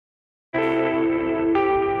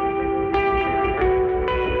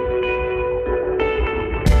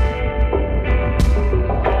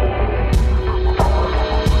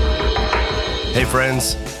Hey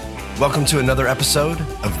friends, welcome to another episode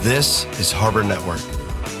of This is Harbor Network.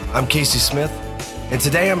 I'm Casey Smith, and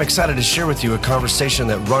today I'm excited to share with you a conversation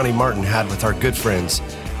that Ronnie Martin had with our good friends,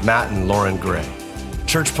 Matt and Lauren Gray,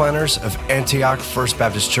 church planters of Antioch First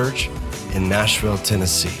Baptist Church in Nashville,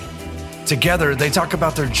 Tennessee. Together, they talk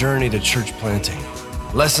about their journey to church planting,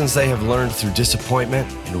 lessons they have learned through disappointment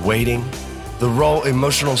and waiting, the role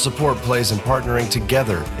emotional support plays in partnering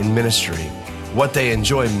together in ministry, what they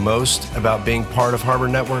enjoy most about being part of Harbor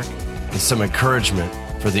Network, and some encouragement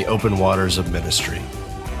for the open waters of ministry.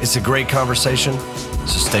 It's a great conversation,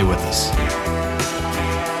 so stay with us.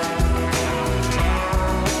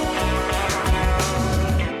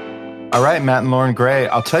 All right, Matt and Lauren Gray,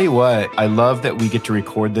 I'll tell you what, I love that we get to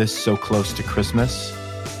record this so close to Christmas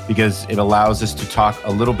because it allows us to talk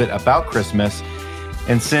a little bit about Christmas.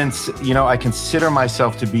 And since, I consider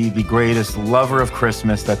myself to be the greatest lover of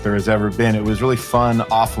Christmas that there has ever been, it was really fun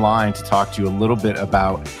offline to talk to you a little bit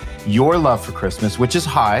about your love for Christmas, which is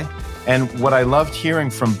high. And what I loved hearing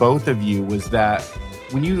from both of you was that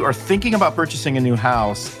when you are thinking about purchasing a new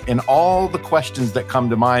house and all the questions that come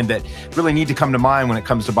to mind that really need to come to mind when it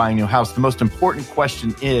comes to buying a new house, the most important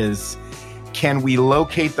question is, can we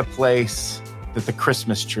locate the place that the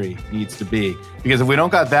Christmas tree needs to be? Because if we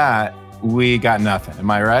don't got that, we got nothing.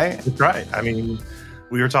 Am I right? That's right. I mean,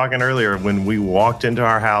 we were talking earlier, when we walked into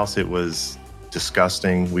our house, it was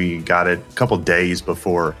disgusting. We got it a couple days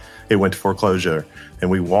before it went to foreclosure.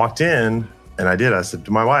 And we walked in, and I said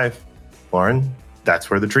to my wife, Lauren,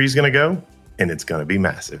 that's where the tree's going to go, and it's going to be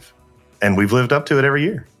massive. And we've lived up to it every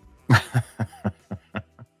year.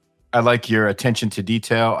 I like your attention to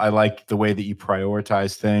detail. I like the way that you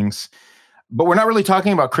prioritize things. But we're not really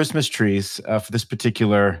talking about Christmas trees for this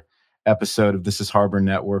particular episode of This is Harbor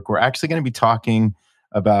Network. We're actually going to be talking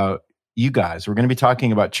about you guys. We're going to be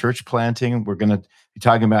talking about church planting. We're going to be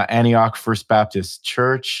talking about Antioch First Baptist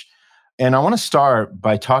Church. And I want to start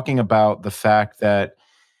by talking about the fact that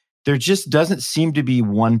there just doesn't seem to be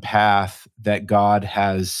one path that God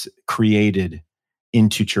has created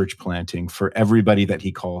into church planting for everybody that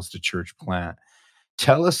he calls to church plant.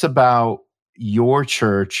 Tell us about your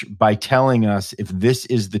church by telling us if this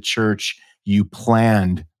is the church you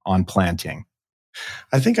planned on planting.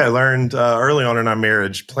 I think I learned early on in our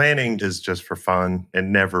marriage, planning is just for fun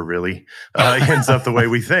and never really ends up the way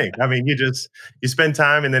we think. I mean, you spend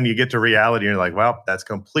time and then you get to reality and you're like, well, that's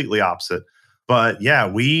completely opposite. But yeah,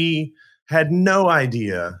 we had no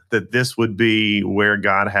idea that this would be where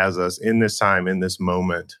God has us in this time, in this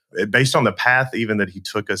moment. Based on the path even that he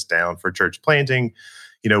took us down for church planting,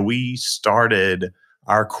 we started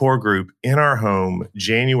our core group in our home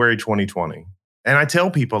January 2020. And I tell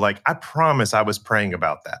people, I promise I was praying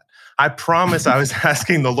about that. I promise I was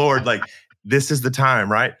asking the Lord, this is the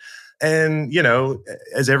time, right? And,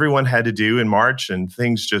 as everyone had to do in March and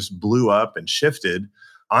things just blew up and shifted,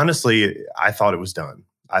 honestly, I thought it was done.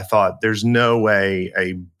 I thought there's no way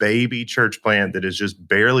a baby church plant that is just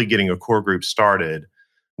barely getting a core group started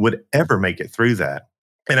would ever make it through that.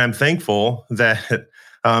 And I'm thankful that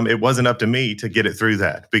it wasn't up to me to get it through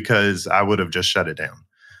that, because I would have just shut it down.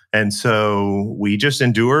 And so we just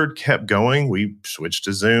endured, kept going. We switched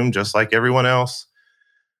to Zoom just like everyone else.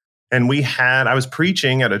 And I was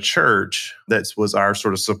preaching at a church that was our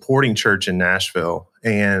sort of supporting church in Nashville.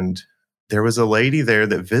 And there was a lady there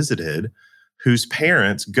that visited whose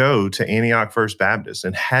parents go to Antioch First Baptist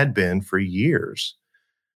and had been for years.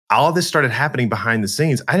 All of this started happening behind the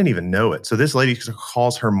scenes. I didn't even know it. So this lady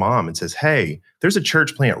calls her mom and says, hey, there's a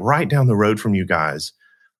church plant right down the road from you guys.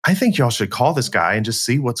 I think y'all should call this guy and just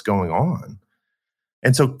see what's going on.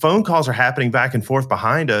 And so phone calls are happening back and forth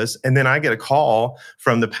behind us. And then I get a call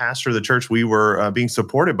from the pastor of the church we were being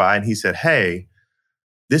supported by. And he said, hey,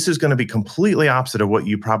 this is going to be completely opposite of what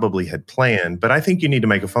you probably had planned, but I think you need to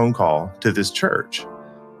make a phone call to this church.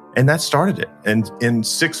 And that started it. And in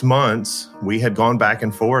 6 months, we had gone back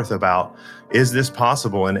and forth about, is this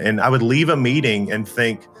possible? And I would leave a meeting and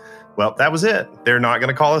think, well, that was it. They're not going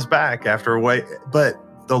to call us back after a wait. But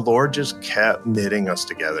the Lord just kept knitting us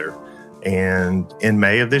together. And in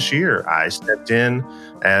May of this year, I stepped in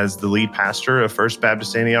as the lead pastor of First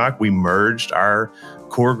Baptist Antioch. We merged our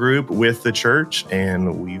core group with the church,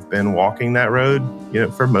 and we've been walking that road,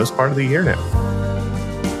 for most part of the year now.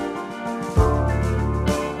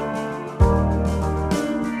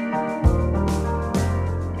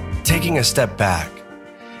 Taking a step back,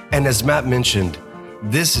 and as Matt mentioned,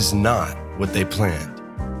 this is not what they planned.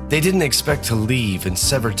 They didn't expect to leave and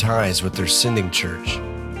sever ties with their sending church,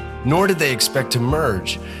 nor did they expect to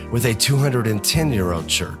merge with a 210-year-old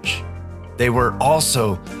church. They were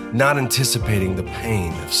also not anticipating the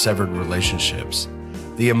pain of severed relationships,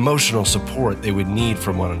 the emotional support they would need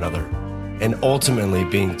from one another, and ultimately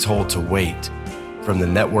being told to wait from the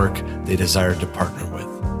network they desired to partner with.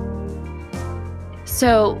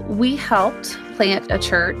 So we helped plant a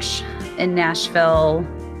church in Nashville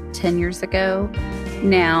 10 years ago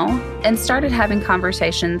now, and started having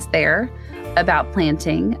conversations there about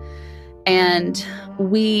planting. And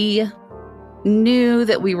we knew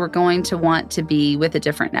that we were going to want to be with a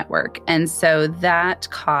different network. And so that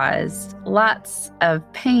caused lots of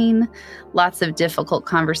pain, lots of difficult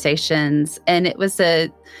conversations. And it was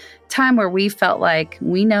a time where we felt like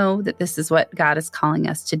we know that this is what God is calling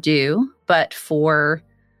us to do, but for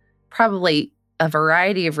probably a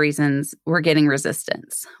variety of reasons, we're getting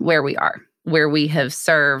resistance where we are, where we have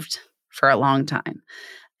served for a long time.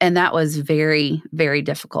 And that was very, very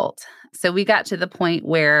difficult. So we got to the point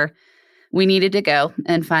where we needed to go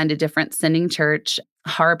and find a different sending church.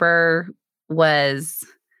 Harbor was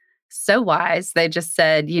so wise. They just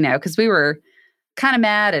said, because we were kind of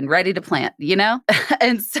mad and ready to plant,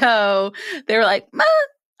 And so they were like,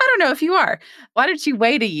 I don't know if you are. Why don't you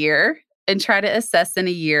wait a year and try to assess in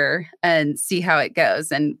a year and see how it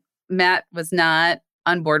goes? And Matt was not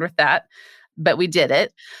on board with that, but we did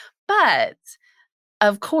it. But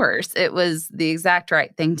of course, it was the exact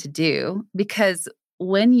right thing to do, because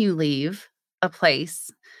when you leave a place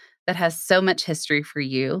that has so much history for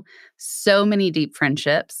you, so many deep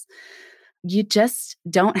friendships, you just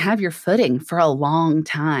don't have your footing for a long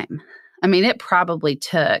time. I mean, it probably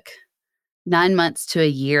took 9 months to a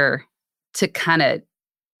year to kind of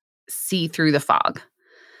see through the fog.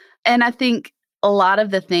 And I think a lot of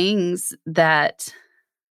the things that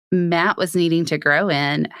Matt was needing to grow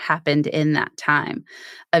in happened in that time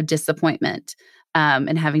of disappointment,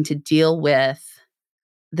 and having to deal with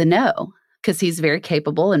the no, because he's very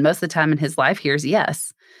capable, and most of the time in his life hears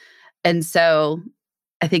yes. And so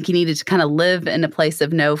I think he needed to kind of live in a place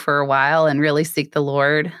of no for a while and really seek the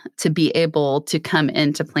Lord to be able to come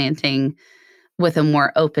into planting with a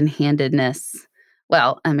more open-handedness.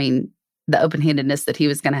 Well, I mean, the open-handedness that he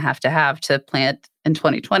was going to have to plant in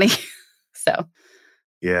 2020. So.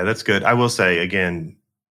 Yeah, that's good. I will say, again,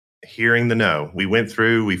 hearing the no,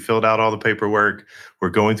 we filled out all the paperwork,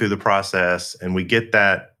 we're going through the process, and we get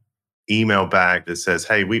that email back that says,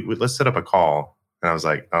 hey, let's set up a call. And I was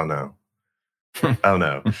like, oh no. Oh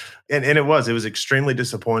no. And it was extremely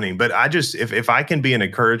disappointing. But I just, if I can be an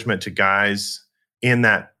encouragement to guys in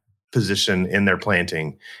that position in their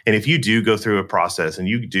planting, and if you do go through a process and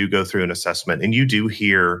you do go through an assessment and you do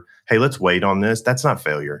hear, hey, let's wait on this, that's not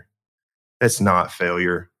failure. That's not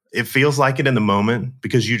failure. It feels like it in the moment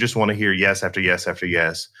because you just want to hear yes after yes after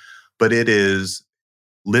yes. But it is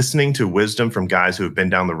listening to wisdom from guys who have been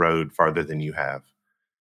down the road farther than you have.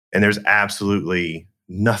 And there's absolutely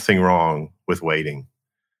nothing wrong with waiting.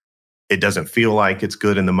 It doesn't feel like it's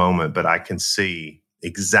good in the moment, but I can see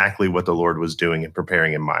exactly what the Lord was doing and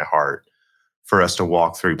preparing in my heart for us to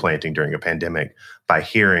walk through planting during a pandemic by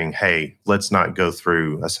hearing, hey, let's not go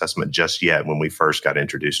through assessment just yet when we first got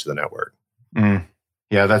introduced to the network.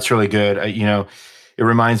 Yeah, that's really good. It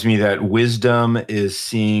reminds me that wisdom is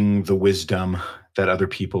seeing the wisdom that other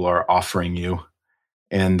people are offering you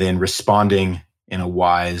and then responding in a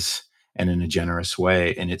wise and in a generous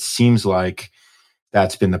way. And it seems like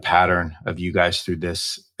that's been the pattern of you guys through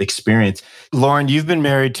this experience. Lauren, you've been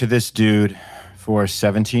married to this dude for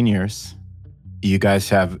 17 years. You guys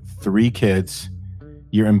have 3 kids.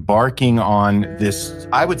 You're embarking on this,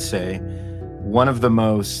 I would say, one of the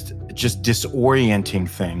most just disorienting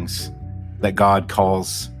things that God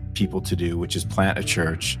calls people to do, which is plant a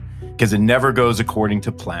church, because it never goes according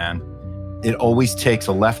to plan. It always takes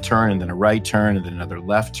a left turn and then a right turn and then another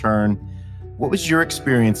left turn. What was your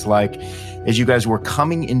experience like as you guys were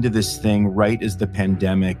coming into this thing right as the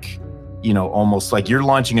pandemic, almost like you're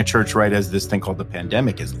launching a church right as this thing called the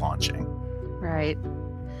pandemic is launching? Right.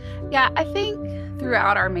 Yeah, I think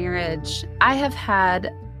throughout our marriage, I have had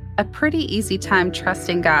a pretty easy time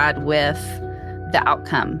trusting God with the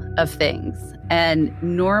outcome of things. And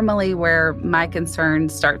normally where my concern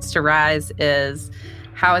starts to rise is,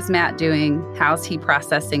 how is Matt doing? How's he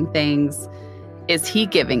processing things? Is he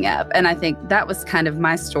giving up? And I think that was kind of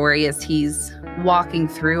my story as he's walking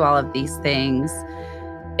through all of these things,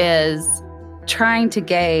 is trying to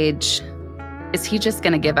gauge, is he just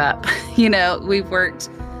going to give up? We've worked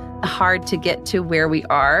hard to get to where we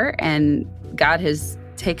are, and God has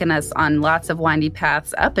taken us on lots of windy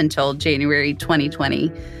paths up until January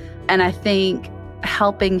 2020. And I think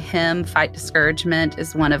helping him fight discouragement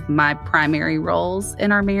is one of my primary roles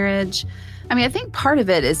in our marriage. I mean, I think part of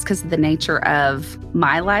it is because of the nature of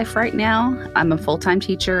my life right now. I'm a full-time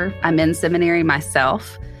teacher. I'm in seminary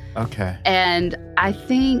myself. Okay. And I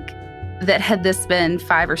think that had this been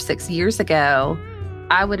 5 or 6 years ago,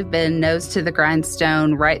 I would have been nose to the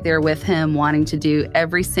grindstone right there with him, wanting to do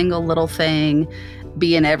every single little thing,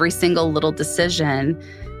 be in every single little decision.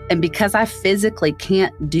 And because I physically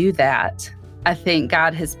can't do that, I think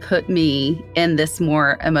God has put me in this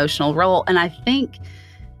more emotional role. And I think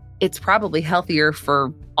it's probably healthier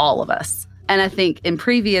for all of us. And I think in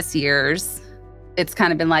previous years, it's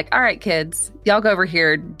kind of been like, all right, kids, y'all go over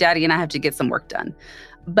here. Daddy and I have to get some work done.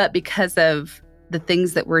 But because of the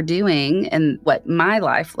things that we're doing and what my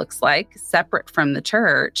life looks like separate from the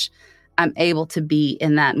church, I'm able to be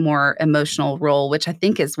in that more emotional role, which I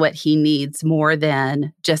think is what he needs more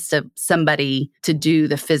than just somebody to do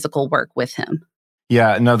the physical work with him.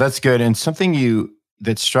 Yeah, no, that's good. And something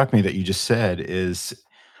that struck me that you just said is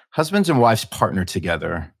husbands and wives partner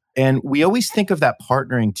together. And we always think of that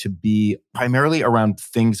partnering to be primarily around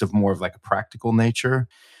things of more of like a practical nature.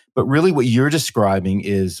 But really what you're describing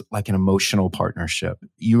is like an emotional partnership.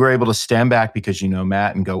 You were able to stand back because you know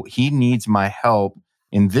Matt and go, he needs my help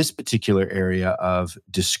in this particular area of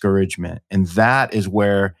discouragement. And that is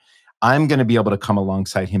where I'm going to be able to come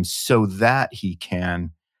alongside him so that he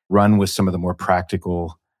can run with some of the more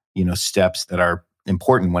practical, steps that are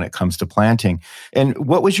important when it comes to planting. And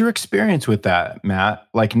what was your experience with that, Matt?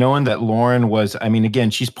 Like knowing that Lauren was, again,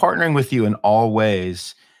 she's partnering with you in all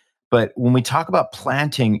ways. But when we talk about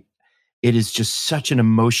planting, it is just such an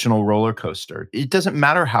emotional roller coaster. It doesn't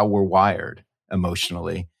matter how we're wired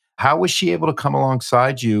emotionally. How was she able to come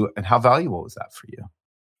alongside you, and how valuable was that for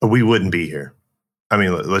you? We wouldn't be here.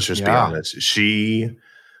 Let's just be honest.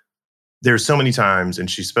 There's so many times, and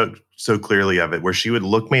she spoke so clearly of it, where she would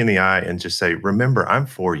look me in the eye and just say, remember, I'm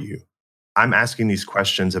for you. I'm asking these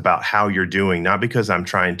questions about how you're doing, not because I'm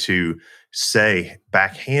trying to say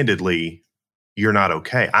backhandedly, you're not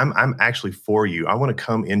okay. I'm actually for you. I want to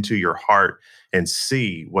come into your heart and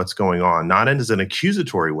see what's going on, not as an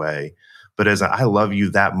accusatory way, but as I love you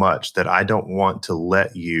that much that I don't want to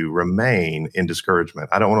let you remain in discouragement.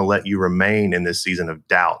 I don't want to let you remain in this season of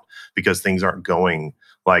doubt because things aren't going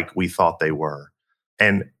like we thought they were.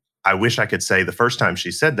 And I wish I could say the first time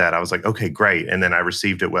she said that, I was like, okay, great. And then I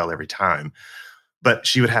received it well every time. But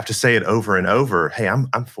she would have to say it over and over. Hey, I'm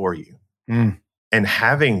for you. Mm. And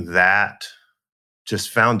having that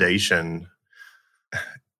just foundation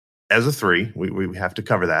as a 3, we have to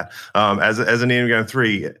cover that. As an Enneagram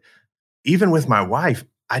 3, even with my wife,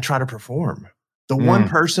 I try to perform. The one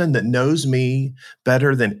person that knows me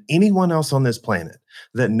better than anyone else on this planet,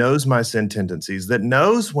 that knows my sin tendencies, that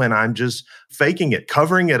knows when I'm just faking it,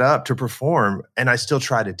 covering it up to perform, and I still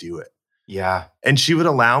try to do it. Yeah. And she would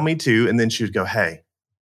allow me to, and then she would go, hey,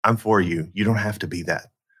 I'm for you. You don't have to be that.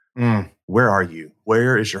 Where are you?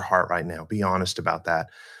 Where is your heart right now? Be honest about that.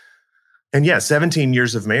 And 17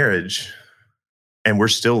 years of marriage, and we're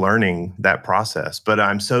still learning that process. But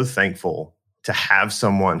I'm so thankful to have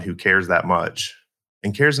someone who cares that much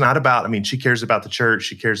and cares not about, she cares about the church.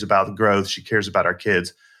 She cares about the growth. She cares about our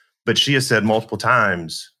kids. But she has said multiple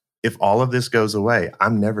times, if all of this goes away,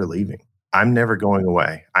 I'm never leaving. I'm never going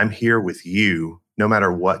away. I'm here with you, no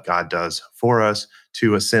matter what God does for us,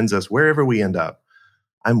 to us, sends us, wherever we end up.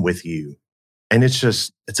 I'm with you. And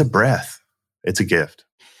it's a breath. It's a gift.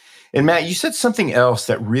 And Matt, you said something else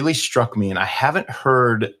that really struck me, and I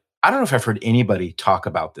don't know if I've heard anybody talk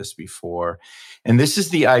about this before. And this is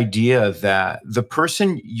the idea that the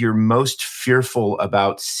person you're most fearful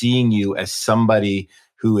about seeing you as somebody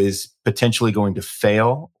who is potentially going to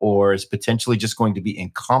fail or is potentially just going to be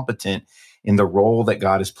incompetent in the role that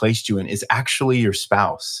God has placed you in is actually your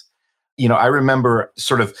spouse. I remember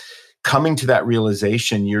sort of coming to that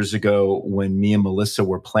realization years ago when me and Melissa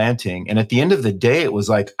were planting. And at the end of the day, it was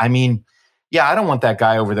like, I don't want that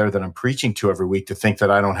guy over there that I'm preaching to every week to think that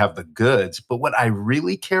I don't have the goods. But what I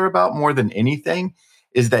really care about more than anything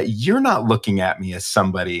is that you're not looking at me as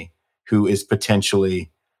somebody who is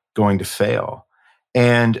potentially going to fail.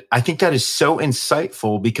 And I think that is so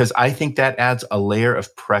insightful because I think that adds a layer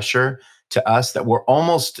of pressure to us that we're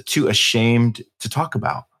almost too ashamed to talk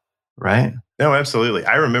about, right? No, absolutely.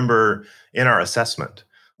 I remember in our assessment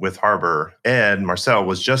with Harbor, Ed Marcel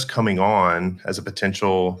was just coming on as a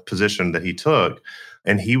potential position that he took.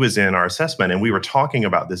 And he was in our assessment and we were talking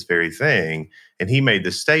about this very thing. And he made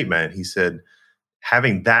this statement. He said,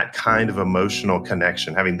 having that kind of emotional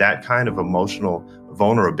connection, having that kind of emotional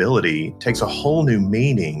vulnerability takes a whole new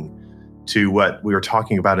meaning to what we were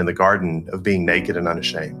talking about in the garden of being naked and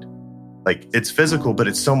unashamed. Like it's physical, but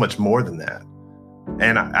it's so much more than that.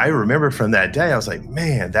 And I remember from that day, I was like,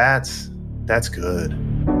 man, that's good.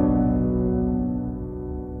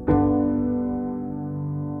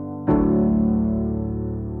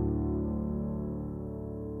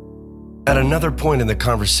 another point in the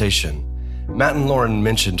conversation, Matt and Lauren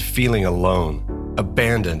mentioned feeling alone,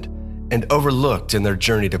 abandoned, and overlooked in their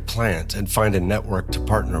journey to plant and find a network to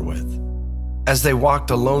partner with. As they walked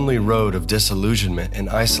a lonely road of disillusionment and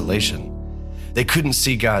isolation, they couldn't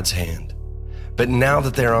see God's hand. But now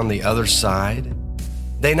that they're on the other side,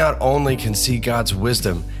 they not only can see God's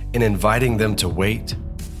wisdom in inviting them to wait,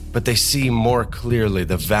 but they see more clearly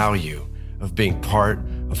the value of being part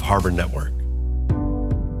of Harbor Network.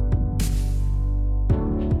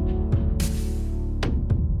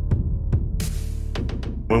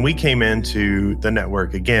 When we came into the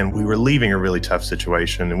network, again, we were leaving a really tough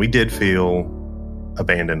situation and we did feel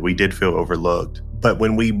abandoned. We did feel overlooked. But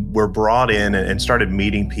when we were brought in and started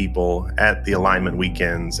meeting people at the alignment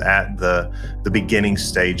weekends, at the beginning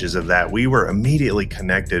stages of that, we were immediately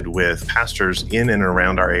connected with pastors in and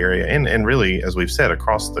around our area and really, as we've said,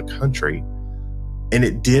 across the country. And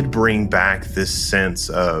it did bring back this sense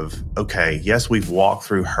of, okay, yes, we've walked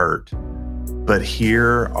through hurt, but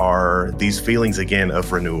here are these feelings again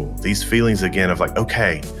of renewal, these feelings again of like,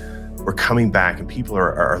 okay, we're coming back and people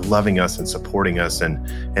are loving us and supporting us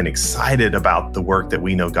and excited about the work that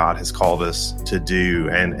we know God has called us to do.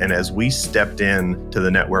 And as we stepped in to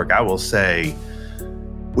the network, I will say,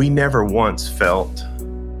 we never once felt,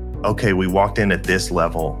 okay, we walked in at this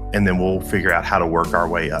level and then we'll figure out how to work our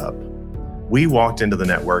way up. We walked into the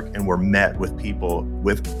network and were met with people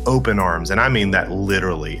with open arms. And I mean that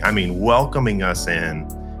literally. I mean, welcoming us in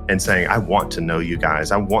and saying, I want to know you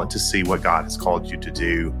guys. I want to see what God has called you to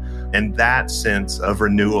do. And that sense of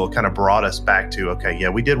renewal kind of brought us back to, okay, yeah,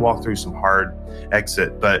 we did walk through some hard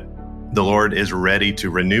exit, but the Lord is ready to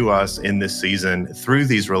renew us in this season through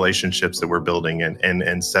these relationships that we're building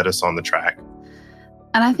and set us on the track.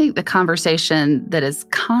 And I think the conversation that is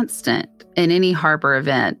constant in any Harbor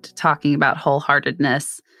event, talking about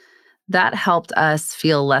wholeheartedness, that helped us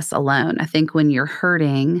feel less alone. I think when you're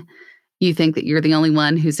hurting, you think that you're the only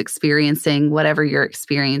one who's experiencing whatever you're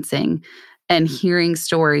experiencing. And hearing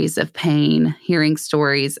stories of pain, hearing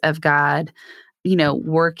stories of God,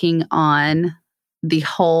 working on the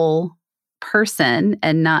whole person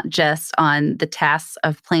and not just on the tasks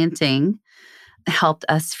of planting, helped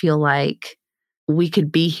us feel like we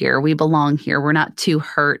could be here, we belong here, we're not too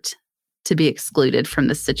hurt to be excluded from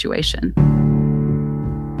this situation.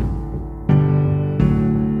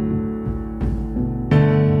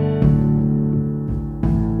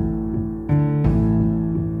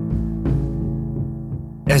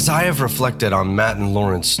 As I have reflected on Matt and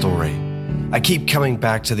Lauren's story, I keep coming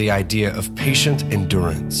back to the idea of patient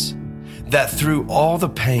endurance. That through all the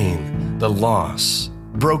pain, the loss,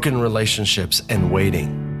 broken relationships, and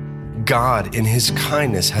waiting, God in His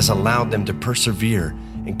kindness has allowed them to persevere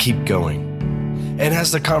and keep going. And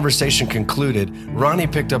as the conversation concluded, Ronnie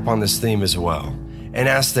picked up on this theme as well and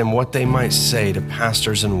asked them what they might say to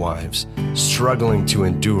pastors and wives struggling to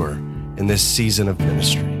endure in this season of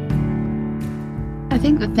ministry. I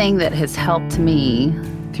think the thing that has helped me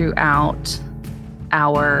throughout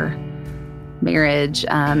our marriage,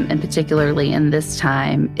 and particularly in this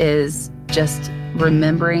time, is just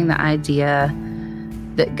remembering the idea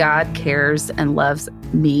that God cares and loves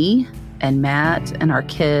me and Matt and our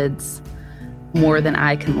kids more than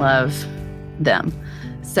I can love them.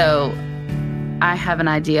 So I have an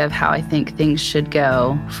idea of how I think things should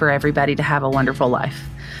go for everybody to have a wonderful life.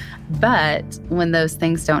 But when those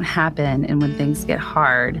things don't happen and when things get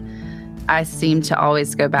hard, I seem to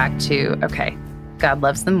always go back to, okay, God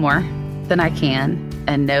loves them more than I can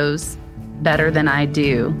and knows better than I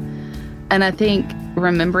do. And I think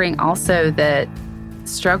remembering also that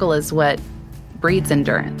struggle is what breeds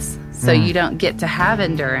endurance. So you don't get to have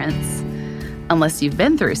endurance unless you've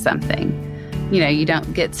been through something. You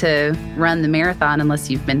don't get to run the marathon unless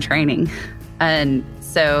you've been training. And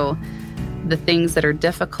so the things that are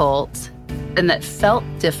difficult and that felt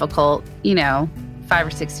difficult, 5 or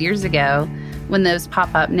 6 years ago, when those pop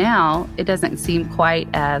up now, it doesn't seem quite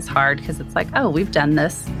as hard because it's like, oh, we've done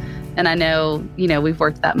this. And I know, we've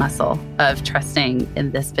worked that muscle of trusting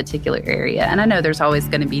in this particular area. And I know there's always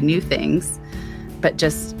going to be new things, but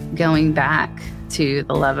just going back to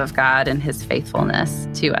the love of God and His faithfulness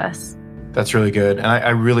to us. That's really good. And I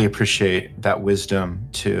really appreciate that wisdom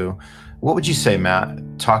too. What would you say, Matt,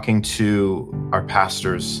 talking to our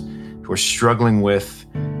pastors who are struggling with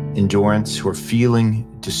endurance, who are feeling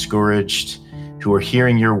discouraged, who are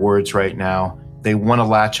hearing your words right now? They want to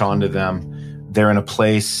latch onto them. They're in a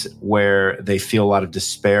place where they feel a lot of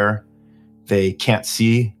despair. They can't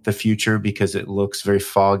see the future because it looks very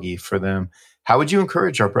foggy for them. How would you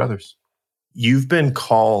encourage our brothers? You've been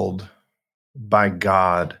called by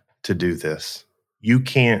God to do this. You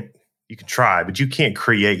can try, but you can't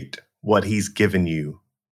create what he's given you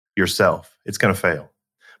yourself, it's going to fail.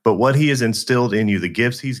 But what he has instilled in you, the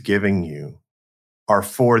gifts he's giving you, are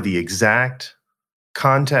for the exact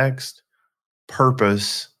context,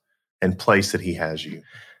 purpose, and place that he has you.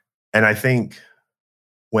 And I think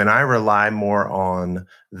when I rely more on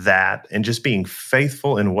that and just being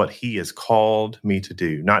faithful in what he has called me to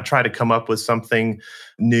do, not try to come up with something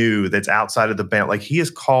new that's outside of the band. Like, he has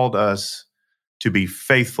called us to be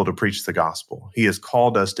faithful to preach the gospel. He has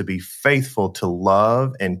called us to be faithful to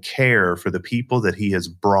love and care for the people that he has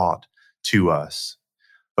brought to us.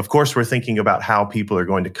 Of course, we're thinking about how people are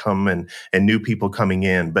going to come and new people coming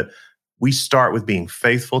in, but we start with being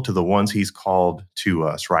faithful to the ones he's called to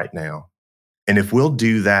us right now. And if we'll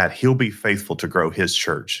do that, he'll be faithful to grow his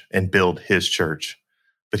church and build his church.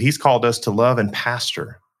 But he's called us to love and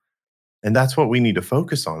pastor. And that's what we need to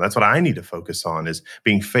focus on. That's what I need to focus on, is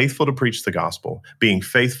being faithful to preach the gospel, being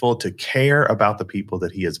faithful to care about the people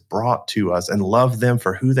that he has brought to us and love them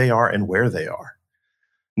for who they are and where they are.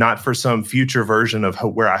 Not for some future version of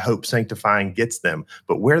where I hope sanctifying gets them,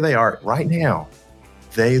 but where they are right now.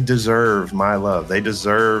 They deserve my love. They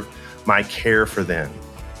deserve my care for them.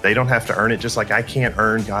 They don't have to earn it, just like I can't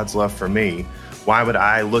earn God's love for me. Why would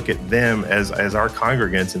I look at them as our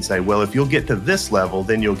congregants and say, well, if you'll get to this level,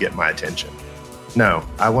 then you'll get my attention? No,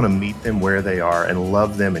 I want to meet them where they are and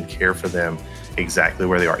love them and care for them exactly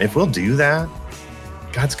where they are. And if we'll do that,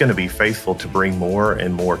 God's going to be faithful to bring more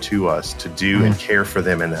and more to us to do and care for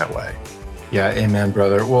them in that way. Yeah, amen,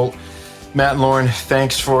 brother. Well, Matt and Lauren,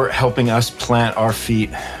 thanks for helping us plant our feet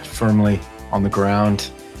firmly on the ground,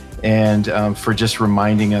 and for just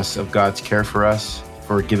reminding us of God's care for us,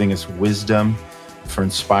 for giving us wisdom, for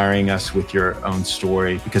inspiring us with your own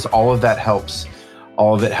story, because all of that helps.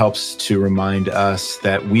 All of it helps to remind us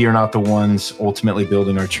that we are not the ones ultimately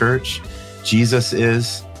building our church. Jesus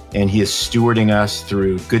is, and he is stewarding us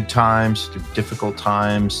through good times, through difficult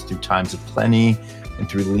times, through times of plenty, and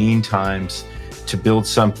through lean times, to build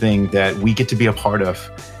something that we get to be a part of.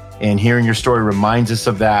 And hearing your story reminds us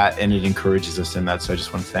of that, and it encourages us in that. So I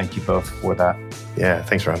just want to thank you both for that. Yeah,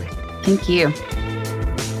 thanks, Ronnie. Thank you.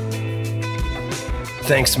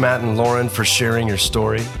 Thanks, Matt and Lauren, for sharing your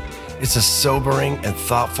story. It's a sobering and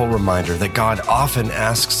thoughtful reminder that God often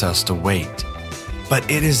asks us to wait, but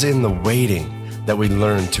it is in the waiting that we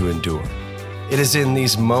learn to endure. It is in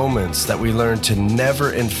these moments that we learn to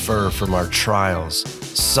never infer from our trials,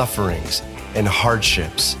 sufferings, and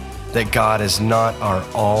hardships that God is not our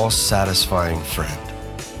all-satisfying friend.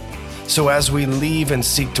 So as we leave and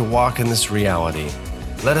seek to walk in this reality,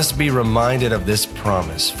 let us be reminded of this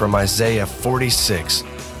promise from Isaiah 46,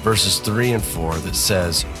 verses 3 and 4 that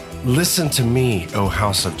says, "Listen to me, O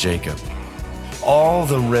house of Jacob, all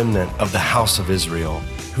the remnant of the house of Israel,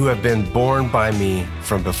 who have been born by me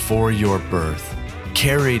from before your birth,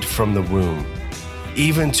 carried from the womb.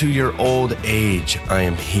 Even to your old age I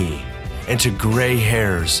am he, and to gray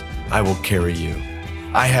hairs I will carry you.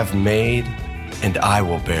 I have made, and I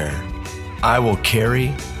will bear. I will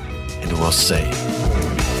carry, and will save."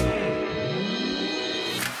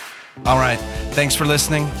 All right, thanks for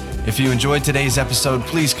listening. If you enjoyed today's episode,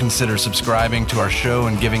 please consider subscribing to our show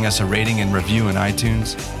and giving us a rating and review in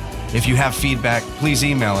iTunes. If you have feedback, please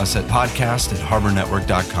email us at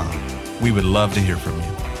podcast@harbornetwork.com. We would love to hear from you.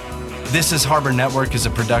 This is Harbor Network is a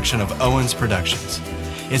production of Owens Productions.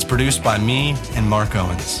 It's produced by me and Mark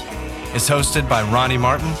Owens. It's hosted by Ronnie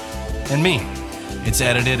Martin and me. It's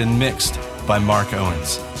edited and mixed by Mark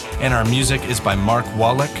Owens. And our music is by Mark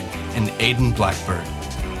Wallach and Aiden Blackbird.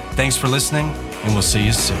 Thanks for listening, and we'll see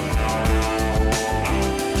you soon.